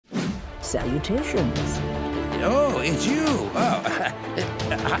Salutations. Oh, it's you. Oh,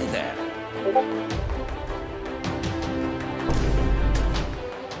 hi there.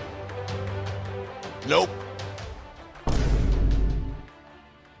 Nope.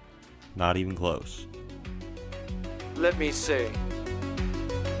 Not even close. Let me see.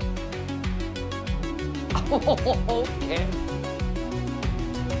 Okay.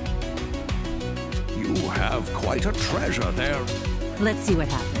 You have quite a treasure there. Let's see what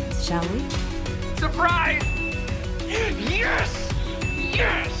happens, shall we? Surprise! Yes!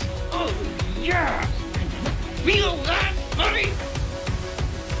 Yes! Oh, yeah! Feel that, buddy?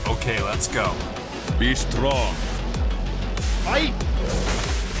 Okay, let's go. Be strong. Fight!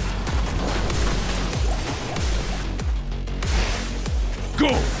 Go!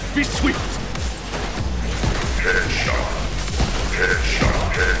 Be swift! Headshot!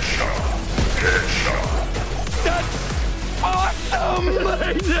 Headshot! Headshot! Headshot! That's awesome!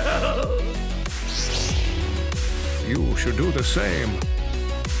 I know! You should do the same.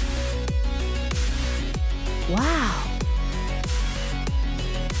 Wow.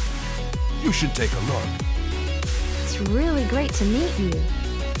 You should take a look. It's really great to meet you.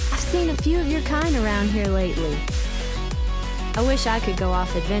 I've seen a few of your kind around here lately. I wish I could go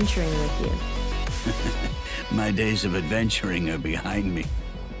off adventuring with you. My days of adventuring are behind me.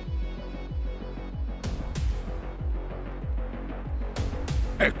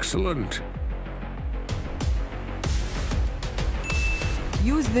 Excellent.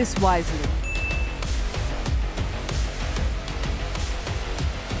 Use this wisely.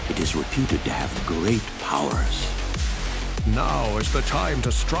 It is reputed to have great powers. Now is the time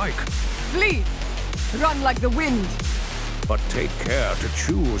to strike. Flee! Run like the wind! But take care to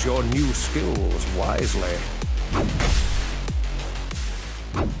choose your new skills wisely.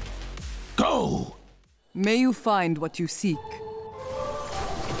 Go! May you find what you seek.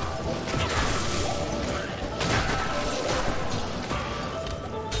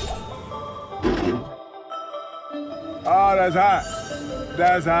 Oh, there's that.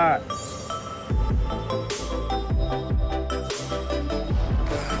 There's that.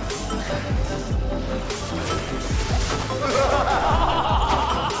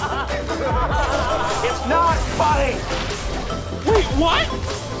 It's not funny! Wait, what?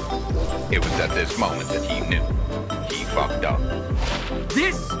 It was at this moment that he knew. He fucked up.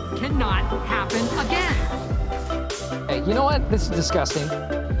 This cannot happen again. Hey, you know what? This is disgusting.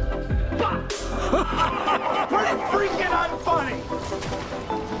 Pretty freaking unfunny!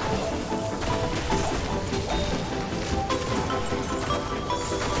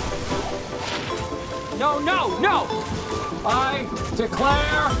 No, no, no! I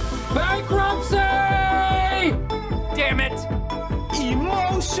declare bankruptcy! Damn it!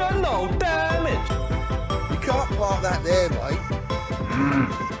 Emotional damage! You can't park that there, mate.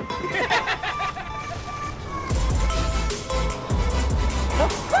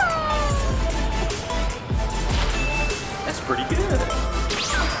 That's pretty good.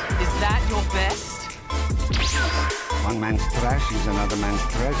 Is that your best? One man's trash is another man's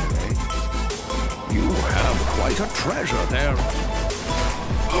treasure, eh? You have quite a treasure there.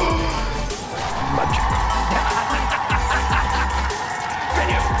 Magic. Can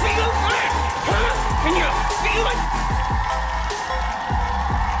you feel that? Huh? Can you feel it?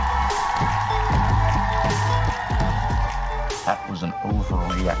 That was an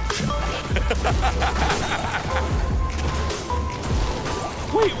overreaction.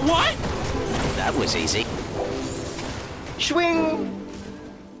 Wait, what? That was easy. Swing!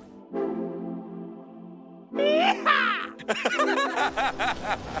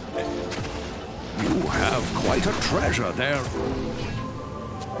 You have quite a treasure there.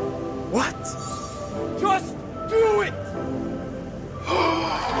 What? Just do it!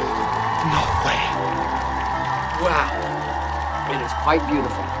 No way. Wow. It is quite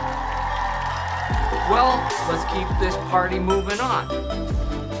beautiful. Well, let's keep this party moving on.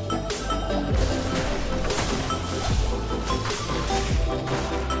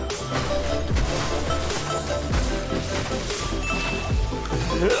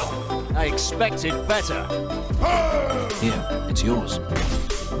 I expected better. Here, it's yours.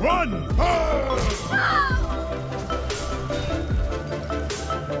 Run!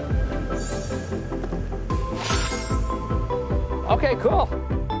 Okay, cool.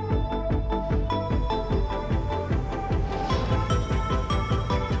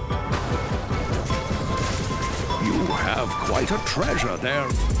 You have quite a treasure there.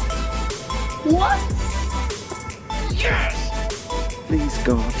 What? Yes! Please,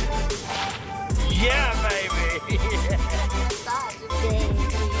 God. Yeah, baby!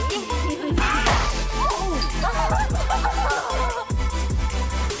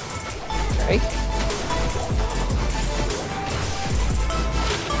 Okay.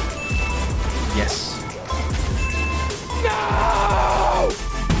 Yes. No!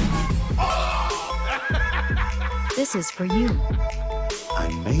 This is for you. I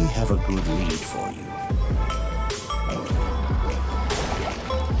may have a good lead for you.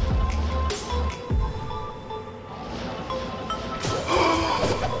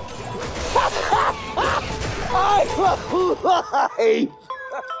 I'm alive!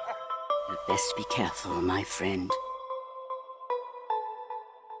 You'd best be careful, my friend.